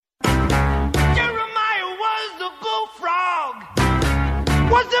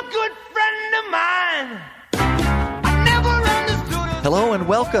was a good friend of mine. I never understood her. Hello and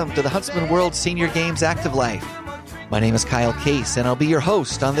welcome to the Huntsman World Senior Games Active Life. My name is Kyle Case, and I'll be your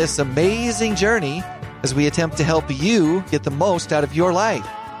host on this amazing journey as we attempt to help you get the most out of your life.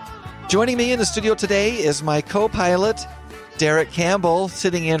 Joining me in the studio today is my co-pilot, Derek Campbell,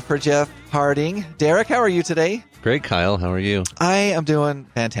 sitting in for Jeff Harding. Derek, how are you today? Great, Kyle. How are you? I am doing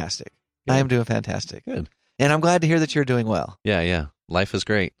fantastic. Good. I am doing fantastic. Good. And I'm glad to hear that you're doing well. Yeah. Life is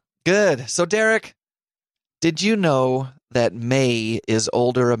great. Good. So, Derek, did you know that May is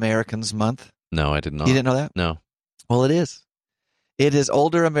Older Americans Month? No, I did not. You didn't know that? No. Well, it is. It is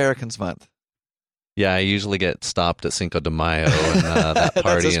Older Americans Month. Yeah, I usually get stopped at Cinco de Mayo and that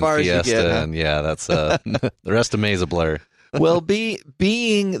party as and far as you fiesta, get, huh? and yeah, that's the rest of May is a blur. Well,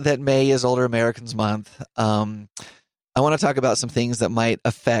 being that May is Older Americans Month, I want to talk about some things that might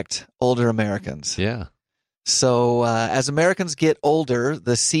affect older Americans. Yeah. So as Americans get older,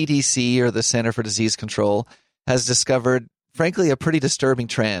 the CDC, or the Center for Disease Control, has discovered, frankly, a pretty disturbing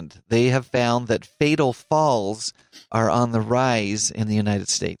trend. They have found that fatal falls are on the rise in the United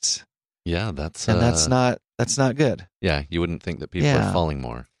States. Yeah, that's not good. Yeah, you wouldn't think that people are falling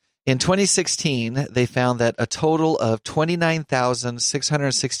more. In 2016, they found that a total of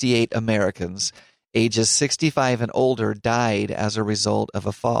 29,668 Americans ages 65 and older died as a result of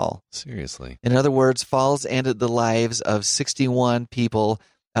a fall. Seriously. In other words, falls ended the lives of 61 people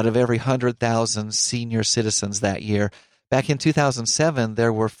out of every 100,000 senior citizens that year. Back in 2007,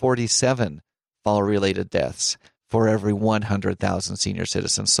 there were 47 fall-related deaths for every 100,000 senior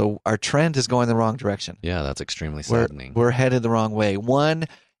citizens. So our trend is going the wrong direction. Yeah, that's extremely saddening. We're headed the wrong way. 1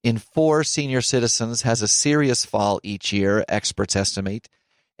 in 4 senior citizens has a serious fall each year, experts estimate.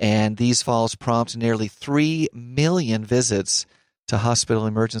 And these falls prompt nearly 3 million visits to hospital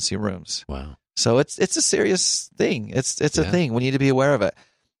emergency rooms. Wow. So it's a serious thing. It's a thing. We need to be aware of it.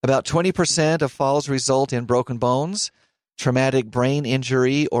 About 20% of falls result in broken bones, traumatic brain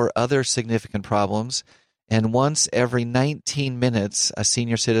injury, or other significant problems. And once every 19 minutes, a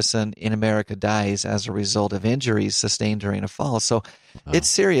senior citizen in America dies as a result of injuries sustained during a fall. So It's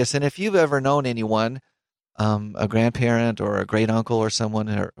serious. And if you've ever known anyone, a grandparent or a great uncle or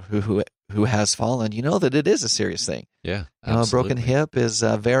someone who has fallen, you know that it is a serious thing. Yeah, a broken hip is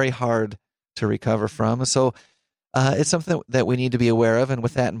very hard to recover from. So it's something that we need to be aware of. And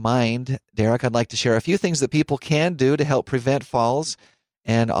with that in mind, Derek, I'd like to share a few things that people can do to help prevent falls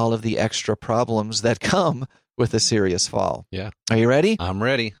and all of the extra problems that come with a serious fall. Yeah. Are you ready? I'm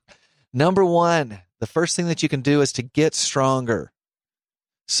ready. Number 1, the first thing that you can do is to get stronger.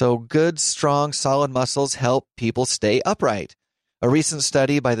 So good, strong, solid muscles help people stay upright. A recent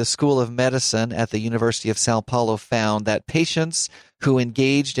study by the School of Medicine at the University of Sao Paulo found that patients who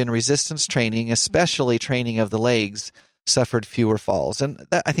engaged in resistance training, especially training of the legs, suffered fewer falls. And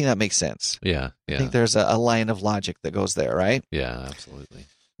I think that makes sense. Yeah. I think there's a line of logic that goes there, right? Yeah, absolutely.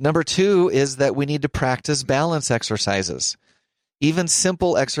 Number 2 is that we need to practice balance exercises. Even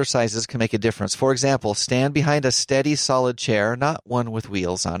simple exercises can make a difference. For example, stand behind a steady, solid chair, not one with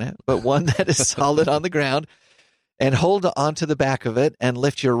wheels on it, but one that is solid on the ground, and hold onto the back of it and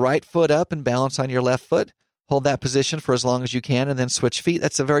lift your right foot up and balance on your left foot. Hold that position for as long as you can and then switch feet.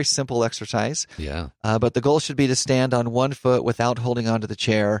 That's a very simple exercise. Yeah. But the goal should be to stand on one foot without holding onto the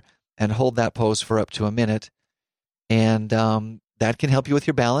chair and hold that pose for up to a minute. And that can help you with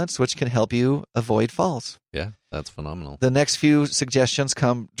your balance, which can help you avoid falls. Yeah, that's phenomenal. The next few suggestions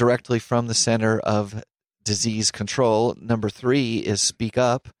come directly from the Center of Disease Control. Number 3 is speak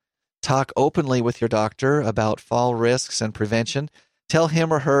up. Talk openly with your doctor about fall risks and prevention. Tell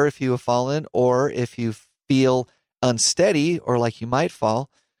him or her if you have fallen or if you feel unsteady or like you might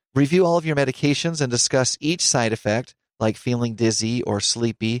fall. Review all of your medications and discuss each side effect, like feeling dizzy or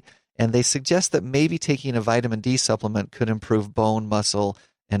sleepy. And they suggest that maybe taking a vitamin D supplement could improve bone, muscle,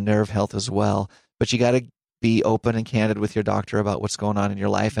 and nerve health as well. But you got to be open and candid with your doctor about what's going on in your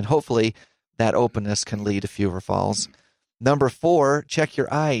life. And hopefully that openness can lead to fewer falls. Number 4, check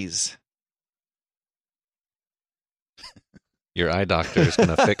your eyes. Your eye doctor is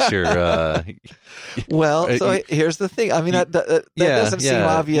going to fix your... Well, so here's the thing. I mean, that doesn't seem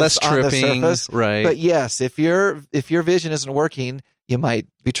obvious less on tripping, the surface. Right. But yes, if your vision isn't working, you might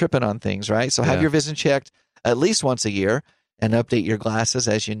be tripping on things, right? So have your vision checked at least once a year and update your glasses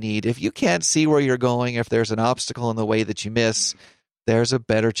as you need. If you can't see where you're going, if there's an obstacle in the way that you miss, there's a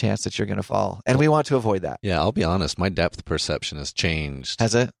better chance that you're going to fall. And we want to avoid that. Yeah, I'll be honest. My depth perception has changed.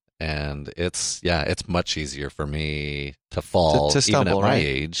 Has it? And it's much easier for me to fall to stumble, even at my right?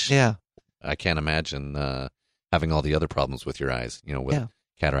 age. Yeah. I can't imagine having all the other problems with your eyes, with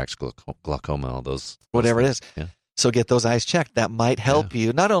cataracts, glaucoma, all those whatever things. it is. Yeah. So get those eyes checked. That might help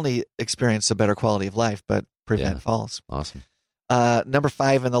you not only experience a better quality of life, but prevent falls. Awesome. Number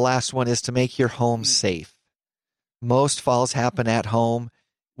 5 and the last one is to make your home safe. Most falls happen at home.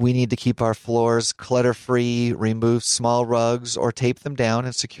 We need to keep our floors clutter-free, remove small rugs or tape them down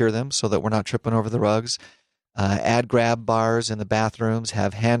and secure them so that we're not tripping over the rugs. Add grab bars in the bathrooms,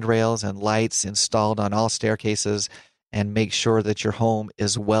 have handrails and lights installed on all staircases, and make sure that your home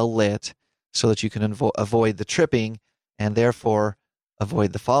is well lit so that you can avoid the tripping and therefore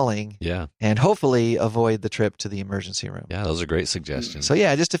avoid the falling. Yeah. And hopefully avoid the trip to the emergency room. Yeah, those are great suggestions. So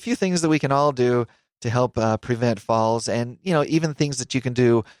yeah, just a few things that we can all do to help prevent falls, and even things that you can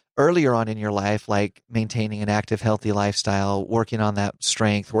do earlier on in your life, like maintaining an active, healthy lifestyle, working on that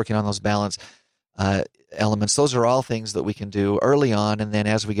strength, working on those balance elements. Those are all things that we can do early on, and then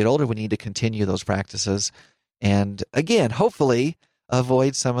as we get older, we need to continue those practices. And again, hopefully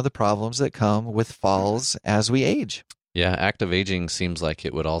avoid some of the problems that come with falls as we age. Yeah, active aging seems like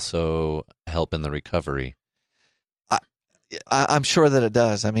it would also help in the recovery. I'm sure that it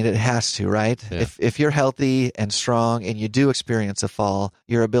does. I mean, it has to, right? Yeah. If you're healthy and strong and you do experience a fall,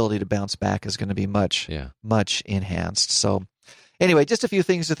 your ability to bounce back is going to be much enhanced. So anyway, just a few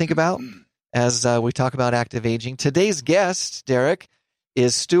things to think about as we talk about active aging. Today's guest, Derek,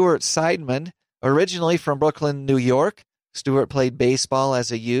 is Stuart Seidman, originally from Brooklyn, New York. Stuart played baseball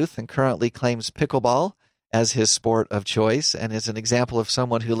as a youth and currently claims pickleball as his sport of choice and is an example of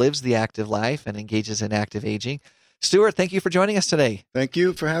someone who lives the active life and engages in active aging. Stuart, thank you for joining us today. Thank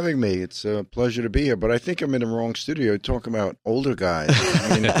you for having me. It's a pleasure to be here, but I think I'm in the wrong studio talking about older guys.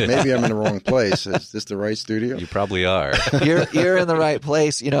 I mean, maybe I'm in the wrong place. Is this the right studio? You probably are. You're in the right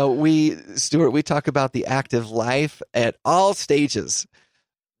place. Stuart, we talk about the active life at all stages,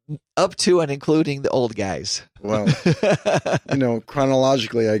 up to and including the old guys. Well,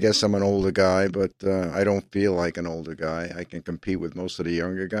 chronologically, I guess I'm an older guy, but I don't feel like an older guy. I can compete with most of the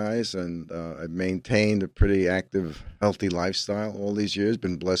younger guys, and I've maintained a pretty active, healthy lifestyle all these years,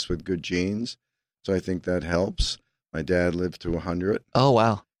 been blessed with good genes, so I think that helps. My dad lived to 100. Oh,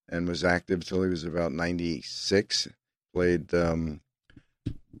 wow. And was active till he was about 96. Played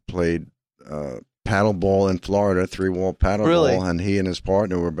paddleball in Florida, 3-wall paddleball, Really? And he and his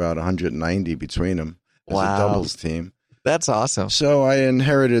partner were about 190 between them as Wow. a doubles team. That's awesome. So I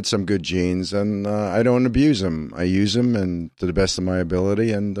inherited some good genes, and I don't abuse them. I use them and to the best of my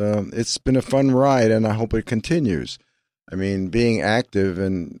ability, and it's been a fun ride, and I hope it continues. I mean, being active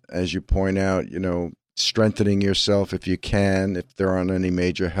and, as you point out, strengthening yourself if you can, if there aren't any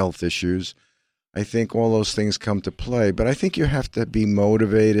major health issues, I think all those things come to play. But I think you have to be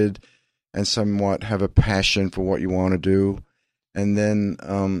motivated and somewhat have a passion for what you want to do, and then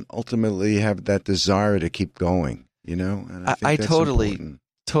ultimately have that desire to keep going, And I think I that's totally important.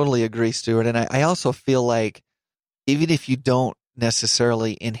 totally agree, Stuart. And I also feel like even if you don't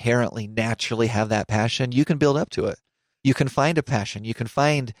necessarily inherently naturally have that passion, you can build up to it. You can find a passion. You can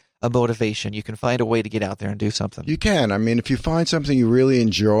find a motivation. You can find a way to get out there and do something. You can. I mean, if you find something you really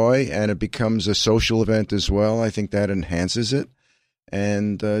enjoy and it becomes a social event as well, I think that enhances it.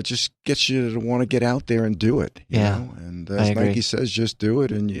 And just gets you to want to get out there and do it. You know? And as Nike says, just do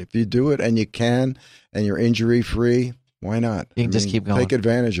it. And if you do it and you can, and you're injury-free, why not? You can just keep going. Take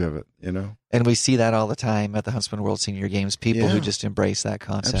advantage of it, And we see that all the time at the Huntsman World Senior Games, people who just embrace that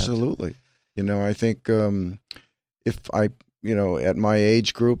concept. Absolutely. I think if I, at my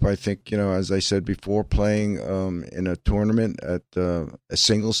age group, I think, as I said before, playing in a tournament, at a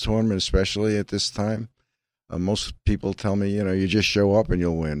singles tournament, especially at this time, most people tell me, you just show up and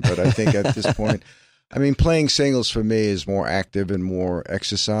you'll win. But I think at this point, I mean, playing singles for me is more active and more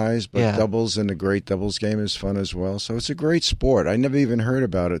exercise, but doubles and the great doubles game is fun as well. So it's a great sport. I never even heard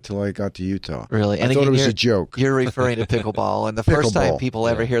about it till I got to Utah. Really? I thought it was a joke. You're referring to pickleball, and the first time people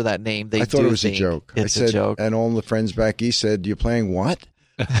ever hear that name, I thought it was a joke. It's a joke. And all the friends back east said, "You're playing what?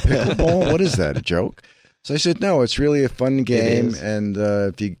 Pickleball? What is that, a joke?" So I said, no, it's really a fun game, and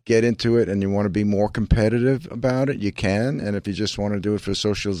if you get into it and you want to be more competitive about it, you can. And if you just want to do it for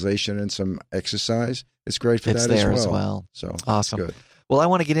socialization and some exercise, it's great for that as well. So awesome. Good. Well, I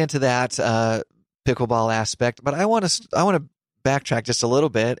want to get into that pickleball aspect, but I want to backtrack just a little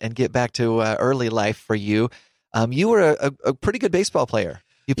bit and get back to early life for you. You were a pretty good baseball player.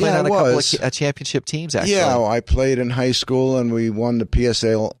 You played on a couple of championship teams, actually. Yeah, I played in high school, and we won the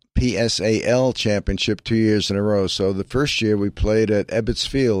PSAL championship 2 years in a row. So the first year we played at Ebbets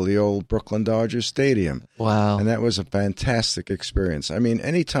Field, the old Brooklyn Dodgers stadium. Wow. And that was a fantastic experience. I mean,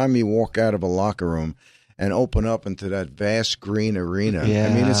 anytime you walk out of a locker room and open up into that vast green arena,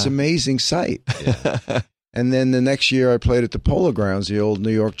 I mean, it's an amazing sight. And then the next year I played at the Polo Grounds, the old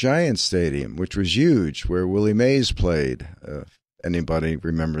New York Giants Stadium, which was huge, where Willie Mays played. Anybody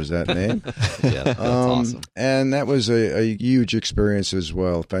remembers that name? Yeah, that's awesome. And that was a huge experience as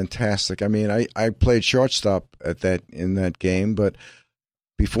well. Fantastic. I mean, I played shortstop in that game, but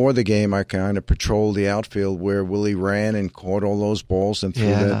before the game, I kind of patrolled the outfield where Willie ran and caught all those balls and threw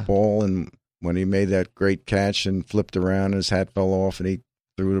that ball. And when he made that great catch and flipped around, and his hat fell off, and he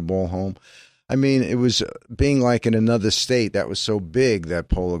threw the ball home. I mean, it was being like in another state. That was so big, that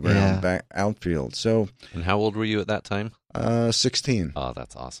Polo Ground back outfield. So, And how old were you at that time? 16. Oh,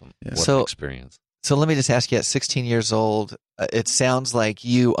 that's awesome. Yeah. What So- an experience. So let me just ask you, at 16 years old, it sounds like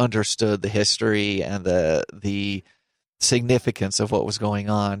you understood the history and the significance of what was going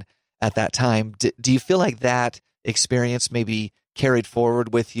on at that time. Do you feel like that experience maybe carried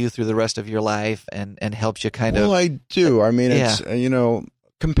forward with you through the rest of your life and helped you kind Well, of? I do. I mean, Yeah. it's,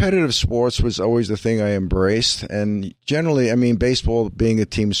 competitive sports was always the thing I embraced. And generally, I mean, baseball being a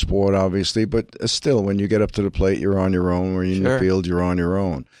team sport, obviously, but still, when you get up to the plate, you're on your own. When you're in Sure. the field, you're on your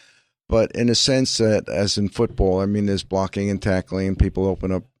own. But in a sense that, as in football, I mean, there's blocking and tackling, and people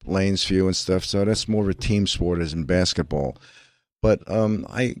open up lanes for you and stuff. So that's more of a team sport as in basketball. But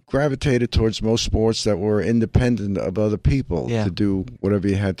I gravitated towards most sports that were independent of other people Yeah. to do whatever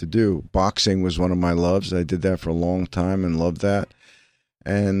you had to do. Boxing was one of my loves. I did that for a long time and loved that.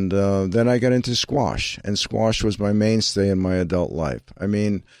 And then I got into squash, and squash was my mainstay in my adult life. I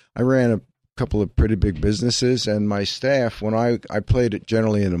mean, I ran a couple of pretty big businesses, and my staff, when I played it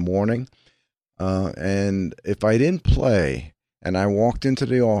generally in the morning, and if I didn't play and I walked into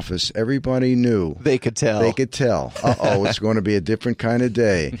the office, everybody knew. They could tell. They could tell. It's going to be a different kind of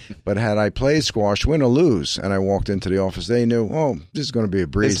day. But had I played squash, win or lose, and I walked into the office, they knew, this is going to be a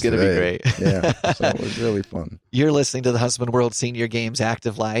breeze It's going to be today. great. Yeah, so it was really fun. You're listening to the Huntsman World Senior Games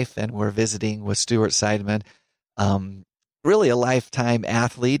Active Life, and we're visiting with Stuart Seidemann. Really a lifetime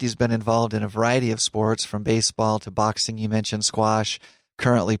athlete. He's been involved in a variety of sports, from baseball to boxing. You mentioned squash,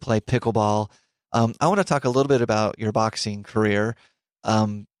 currently play pickleball. I want to talk a little bit about your boxing career.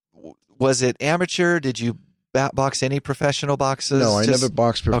 Was it amateur? Did you box any professional boxes? No, I never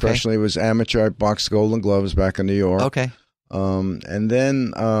boxed professionally. It was amateur. I boxed Golden Gloves back in New York. Okay. And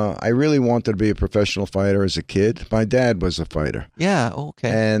then I really wanted to be a professional fighter as a kid. My dad was a fighter. Yeah, okay.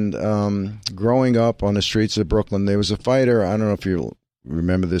 And growing up on the streets of Brooklyn, there was a fighter. I don't know if you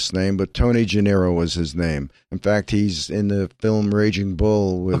remember this name, but Tony Gennaro was his name. In fact, he's in the film Raging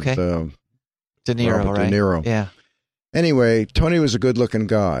Bull with De Niro, Robert right? De Niro. Yeah. Anyway, Tony was a good-looking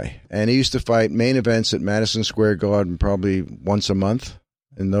guy, and he used to fight main events at Madison Square Garden probably once a month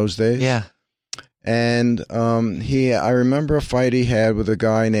in those days. Yeah. And I remember a fight he had with a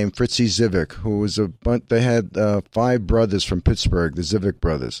guy named Fritzy Zivik, who was they had 5 brothers from Pittsburgh, the Zivik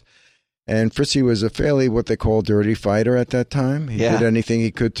brothers. And Fritzy was a fairly what they call dirty fighter at that time. He did anything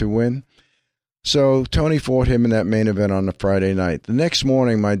he could to win. So Tony fought him in that main event on a Friday night. The next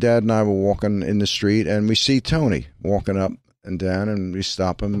morning, my dad and I were walking in the street, and we see Tony walking up and down, and we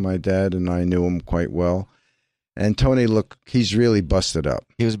stop him. My dad and I knew him quite well. And Tony, he's really busted up.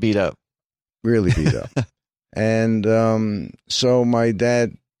 He was beat up. Really beat up. And so my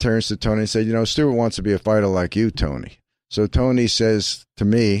dad turns to Tony and said, Stuart wants to be a fighter like you, Tony. So Tony says to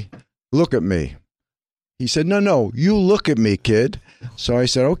me, look at me. He said, no, you look at me, kid. So I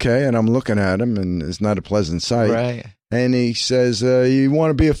said, okay. And I'm looking at him, and it's not a pleasant sight. Right. And he says, you want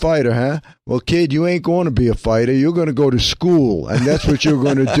to be a fighter, huh? Well, kid, you ain't going to be a fighter. You're going to go to school, and that's what you're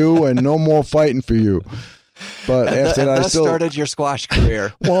going to do, and no more fighting for you. But after that, I still started your squash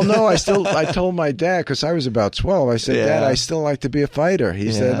career. Well, no, I told my dad, because I was about 12, I said, Dad, I still like to be a fighter.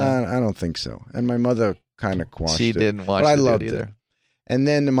 He said, I don't think so. And my mother kind of quashed it. She didn't want but you I to loved do it either. it. And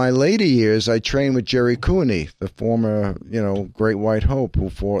then in my later years, I trained with Jerry Cooney, the former, Great White Hope, who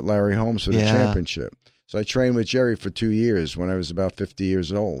fought Larry Holmes for the championship. So I trained with Jerry for 2 years when I was about 50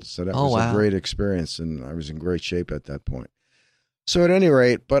 years old. So that was a great experience, and I was in great shape at that point. So at any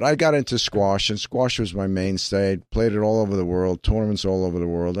rate, but I got into squash, and squash was my mainstay. I played it all over the world, tournaments all over the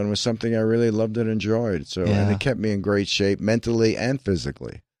world, and it was something I really loved and enjoyed. So and it kept me in great shape mentally and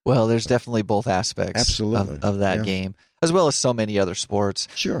physically. Well, there's definitely both aspects of that game, as well as so many other sports.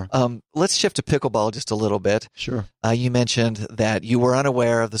 Sure. Let's shift to pickleball just a little bit. Sure. You mentioned that you were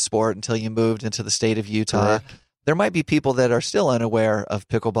unaware of the sport until you moved into the state of Utah. Correct. There might be people that are still unaware of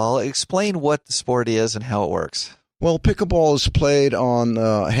pickleball. Explain what the sport is and how it works. Well, pickleball is played on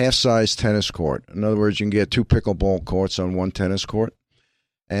a half-size tennis court. In other words, you can get 2 pickleball courts on one tennis court.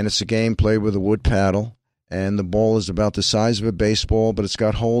 And it's a game played with a wood paddle. And the ball is about the size of a baseball, but it's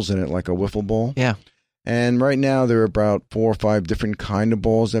got holes in it like a wiffle ball. Yeah. And right now there are about 4 or 5 different kind of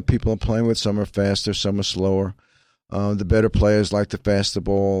balls that people are playing with. Some are faster, some are slower. The better players like the faster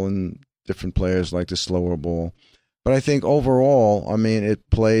ball, and different players like the slower ball. But I think overall, I mean, it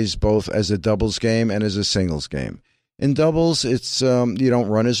plays both as a doubles game and as a singles game. In doubles, it's you don't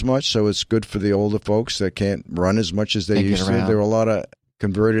run as much, so it's good for the older folks that can't run as much as they Can't get used to. around. There are a lot of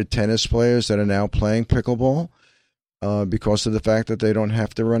converted tennis players that are now playing pickleball because of the fact that they don't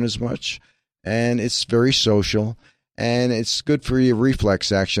have to run as much. And it's very social, and it's good for your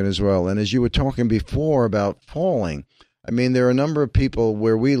reflex action as well. And as you were talking before about falling, I mean, there are a number of people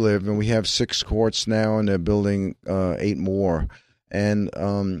where we live, and we have 6 courts now, and they're building 8 more. And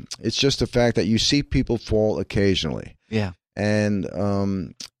it's just the fact that you see people fall occasionally. Yeah. And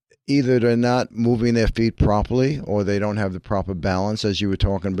either they're not moving their feet properly, or they don't have the proper balance, as you were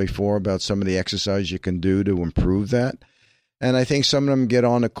talking before about some of the exercise you can do to improve that. And I think some of them get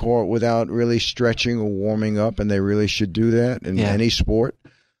on the court without really stretching or warming up, and they really should do that in any sport.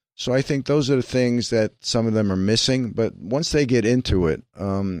 So I think those are the things that some of them are missing. But once they get into it,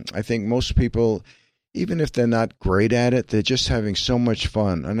 I think most people, even if they're not great at it, they're just having so much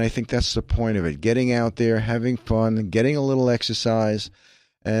fun. And I think that's the point of it, getting out there, having fun, getting a little exercise,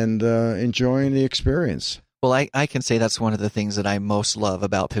 and enjoying the experience. Well, I can say that's one of the things that I most love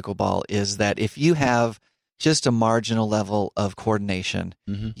about pickleball is that if you have just a marginal level of coordination,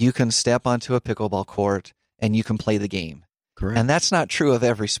 you can step onto a pickleball court and you can play the game. Correct. And that's not true of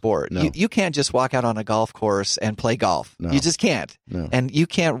every sport. No. You can't just walk out on a golf course and play golf. No. You just can't. No. And you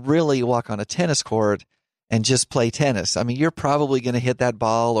can't really walk on a tennis court and just play tennis. I mean, you're probably going to hit that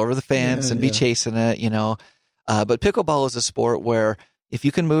ball over the fence and be chasing it, you know. But pickleball is a sport where if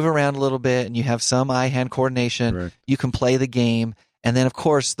you can move around a little bit and you have some eye-hand coordination, Correct. you can play the game. And then, of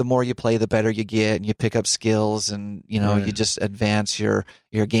course, the more you play, the better you get, and you pick up skills, and you know you just advance your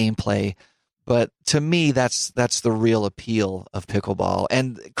gameplay. But to me, that's the real appeal of pickleball.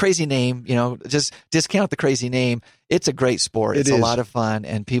 And crazy name, you know, just discount the crazy name. It's a great sport. It's a lot of fun,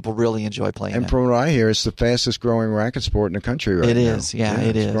 and people really enjoy playing And it. from what I hear, it's the fastest growing racket sport in the country right now. It is, yeah,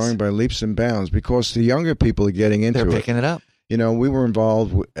 it it's is. growing by leaps and bounds because the younger people are getting into They're it. picking it up. You know, we were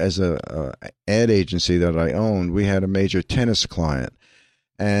involved as a ad agency that I owned. We had a major tennis client,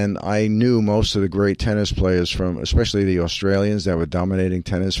 and I knew most of the great tennis players from, especially the Australians that were dominating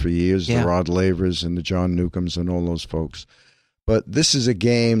tennis for years, Yeah. the Rod Lavers and the John Newcombs and all those folks. But this is a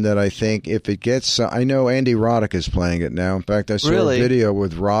game that I think if it gets, I know Andy Roddick is playing it now. In fact, I saw Really? a video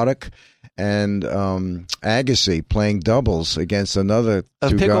with Roddick and Agassi playing doubles against another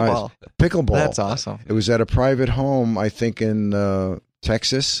Of two pickleball. guys. Pickleball. That's awesome. It was at a private home, I think, in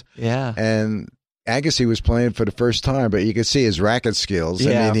Texas, Yeah. and Agassi was playing for the first time, but you could see his racket skills.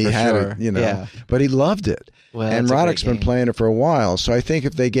 Yeah, I mean, he for had sure. it, you know, Yeah. but he loved it. Well, And that's a great Roddick's been game. playing it for a while. So I think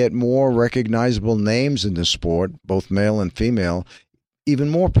if they get more recognizable names in the sport, both male and female, even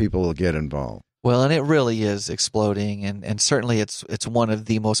more people will get involved. Well, and it really is exploding, and certainly it's one of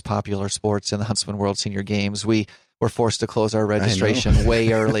the most popular sports in the Huntsman World Senior Games. We were forced to close our registration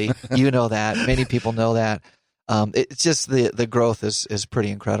way early. You know that. Many people know that. It's just the growth is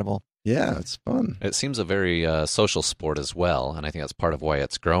pretty incredible. Yeah, it's fun. It seems a very social sport as well, and I think that's part of why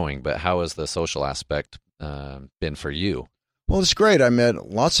it's growing. But how has the social aspect been for you? Well, it's great. I met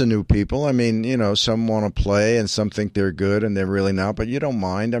lots of new people. I mean, you know, some want to play and some think they're good and they're really not, but you don't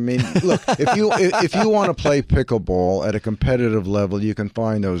mind. I mean, look, if you want to play pickleball at a competitive level, you can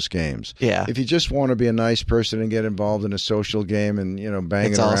find those games. Yeah. If you just want to be a nice person and get involved in a social game and, you know, bang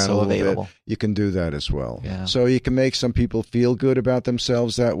It's it around also a little available. bit, you can do that as well. Yeah. So you can make some people feel good about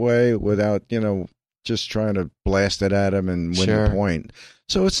themselves that way without, you know, just trying to blast it at them and win Sure. the point.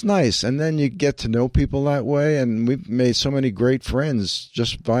 So it's nice. And then you get to know people that way. And we've made so many great friends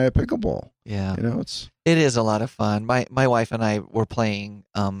just via pickleball. Yeah. You know, it's It is a lot of fun. My wife and I were playing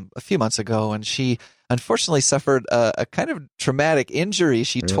a few months ago, and she unfortunately suffered a kind of traumatic injury.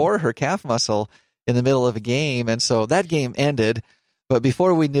 She tore her calf muscle in the middle of a game, and so that game ended. But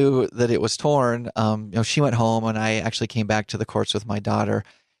before we knew that it was torn, you know, she went home, and I actually came back to the courts with my daughter,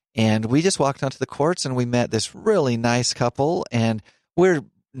 and we just walked onto the courts, and we met this really nice couple, and we're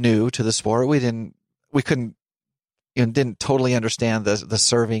new to the sport. We couldn't didn't totally understand the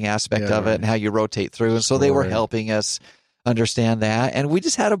serving aspect of it and how you rotate through. And so they were helping us understand that. And we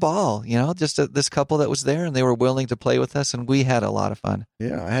just had a ball, you know, just this couple that was there, and they were willing to play with us, and we had a lot of fun.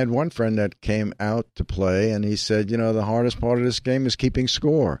 Yeah, I had one friend that came out to play, and he said, you know, the hardest part of this game is keeping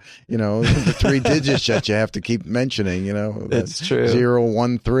score. You know, the 3 digits that you have to keep mentioning, you know. That's true. 0,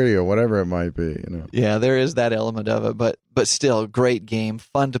 1, 3 or whatever it might be, you know. Yeah, there is that element of it. But but still, great game,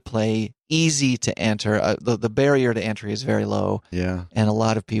 fun to play, easy to enter. The barrier to entry is very low. Yeah. And a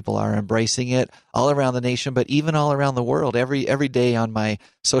lot of people are embracing it all around the nation, but even all around the world. Every day on my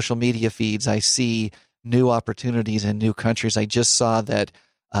social media feeds, I see new opportunities in new countries. I just saw that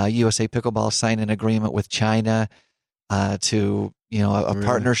USA Pickleball signed an agreement with China to a Really?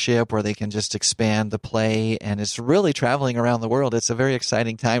 partnership where they can just expand the play, and it's really traveling around the world. It's a very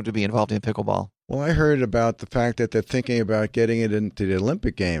exciting time to be involved in pickleball. Well, I heard about the fact that they're thinking about getting it into the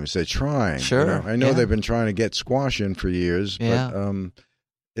Olympic Games. They're trying. Sure, I know yeah. they've been trying to get squash in for years, Yeah. but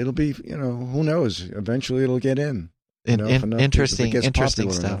it'll be, who knows? Eventually it'll get in. If enough people- if it Interesting gets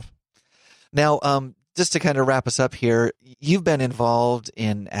popular stuff. enough. Now, just to kind of wrap us up here, you've been involved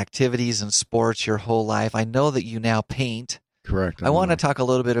in activities and sports your whole life. I know that you now paint. Correct. I want to talk a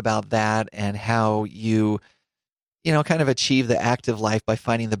little bit about that and how you kind of achieve the active life by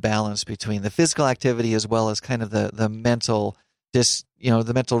finding the balance between the physical activity as well as kind of the mental,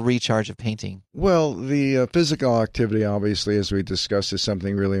 the mental recharge of painting. Well, the physical activity, obviously, as we discussed, is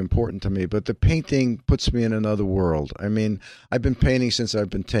something really important to me. But the painting puts me in another world. I mean, I've been painting since I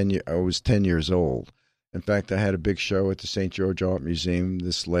was 10 years old. In fact, I had a big show at the St. George Art Museum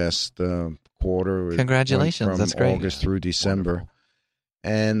this last quarter. Congratulations. From That's great. August through December. Wonderful.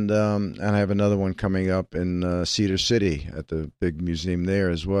 And I have another one coming up in Cedar City at the big museum there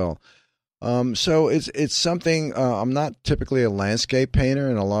as well. So it's something. I'm not typically a landscape painter,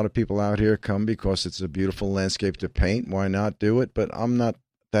 and a lot of people out here come because it's a beautiful landscape to paint. Why not do it? But I'm not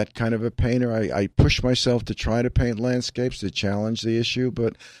that kind of a painter. I push myself to try to paint landscapes to challenge the issue,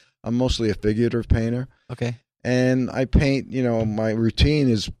 but I'm mostly a figurative painter. Okay. And I paint, my routine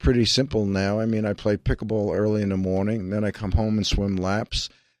is pretty simple now. I mean, I play pickleball early in the morning, then I come home and swim laps.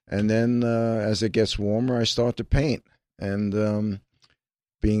 And then as it gets warmer, I start to paint. And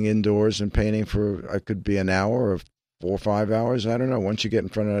being indoors and painting I could be an hour or 4 or 5 hours. I don't know. Once you get in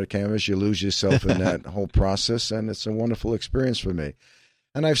front of that canvas, you lose yourself in that whole process. And it's a wonderful experience for me.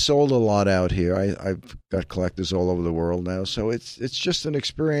 And I've sold a lot out here. I've got collectors all over the world now. So it's just an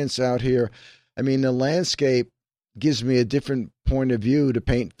experience out here. I mean, the landscape gives me a different point of view to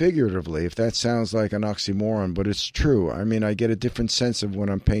paint figuratively, if that sounds like an oxymoron, but it's true. I mean, I get a different sense of when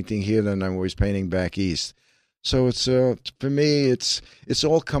I'm painting here than I'm always painting back east. So it's for me, it's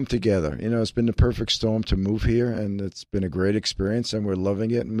all come together. It's been the perfect storm to move here, and it's been a great experience, and we're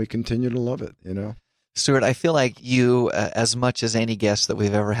loving it, and we continue to love it, Stuart, I feel like you, as much as any guest that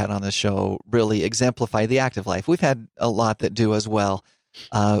we've ever had on the show, really exemplify the active life. We've had a lot that do as well,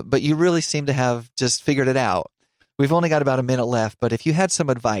 but you really seem to have just figured it out. We've only got about a minute left, but if you had some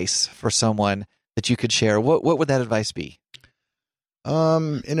advice for someone that you could share, what would that advice be?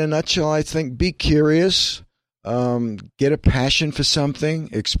 In a nutshell, I think be curious, get a passion for something,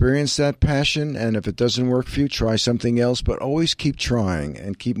 experience that passion, and if it doesn't work for you, try something else, but always keep trying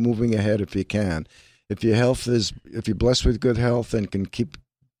and keep moving ahead if you can. If you're blessed with good health and can keep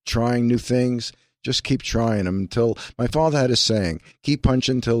trying new things, just keep trying them until, my father had a saying, keep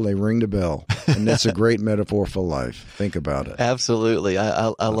punching until they ring the bell. And that's a great metaphor for life. Think about it. Absolutely. I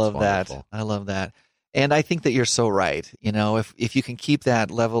love wonderful. that. I love that. And I think that you're so right. If you can keep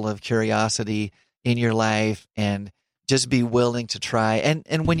that level of curiosity in your life and just be willing to try.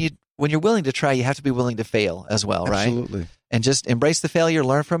 And when you're willing to try, you have to be willing to fail as well, right? Absolutely. And just embrace the failure,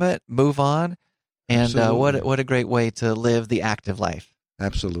 learn from it, move on. And Absolutely. what a great way to live the active life.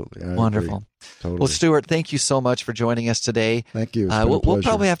 Absolutely. I Wonderful. agree. Totally. Well, Stuart, thank you so much for joining us today. Thank you. It's been a We'll pleasure.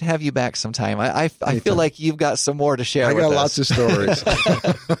 probably have to have you back sometime. I feel Anytime. like you've got some more to share I with got us. lots of stories.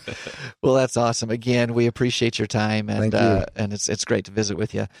 Well, that's awesome. Again, we appreciate your time, and Thank you. And it's great to visit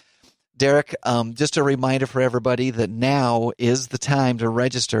with you. Derek, just a reminder for everybody that now is the time to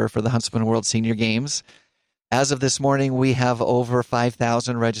register for the Huntsman World Senior Games. As of this morning, we have over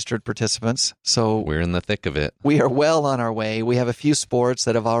 5,000 registered participants. So We're in the thick of it. we are well on our way. We have a few sports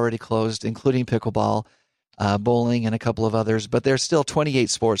that have already closed, including pickleball, bowling, and a couple of others. But there's still 28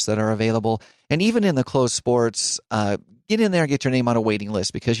 sports that are available. And even in the closed sports, get in there and get your name on a waiting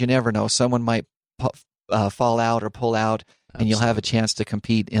list, because you never know. Someone might fall out or pull out, and you'll have a chance to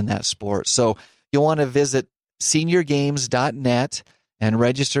compete in that sport. So you'll want to visit seniorgames.net and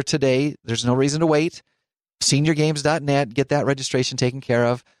register today. There's no reason to wait. Seniorgames.net, get that registration taken care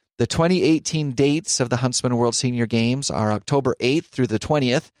of. The 2018 dates of the Huntsman World Senior Games are October 8th through the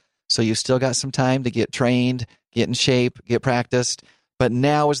 20th, so you still got some time to get trained, get in shape, get practiced, but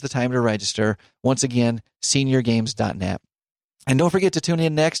now is the time to register. Once again, seniorgames.net. And don't forget to tune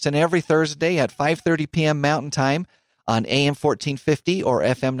in next and every Thursday at 5:30 p.m. Mountain Time on AM 1450 or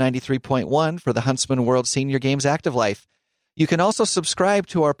FM 93.1 for the Huntsman World Senior Games Active Life. You can also subscribe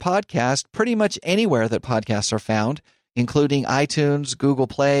to our podcast pretty much anywhere that podcasts are found. including iTunes, Google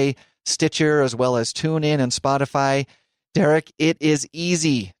Play, Stitcher, as well as TuneIn and Spotify. Derek, it is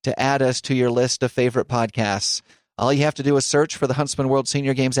easy to add us to your list of favorite podcasts. All you have to do is search for the Huntsman World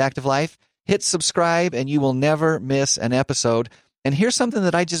Senior Games Active Life, hit subscribe, and you will never miss an episode. And here's something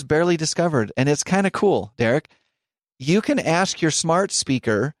that I just barely discovered, and it's kind of cool, Derek. You can ask your smart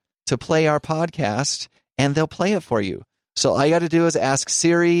speaker to play our podcast, and they'll play it for you. So all you got to do is ask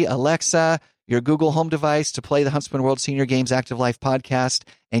Siri, Alexa, your Google Home device to play the Huntsman World Senior Games Active Life podcast,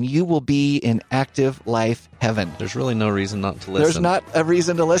 and you will be in Active Life heaven. There's really no reason not to listen. There's not a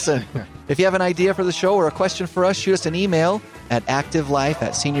reason to listen. If you have an idea for the show or a question for us, shoot us an email at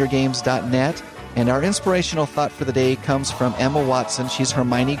activelife@seniorgames.net. And our inspirational thought for the day comes from Emma Watson. She's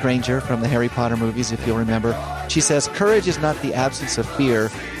Hermione Granger from the Harry Potter movies, if you'll remember. She says, courage is not the absence of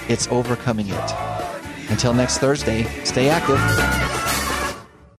fear, it's overcoming it. Until next Thursday, stay active.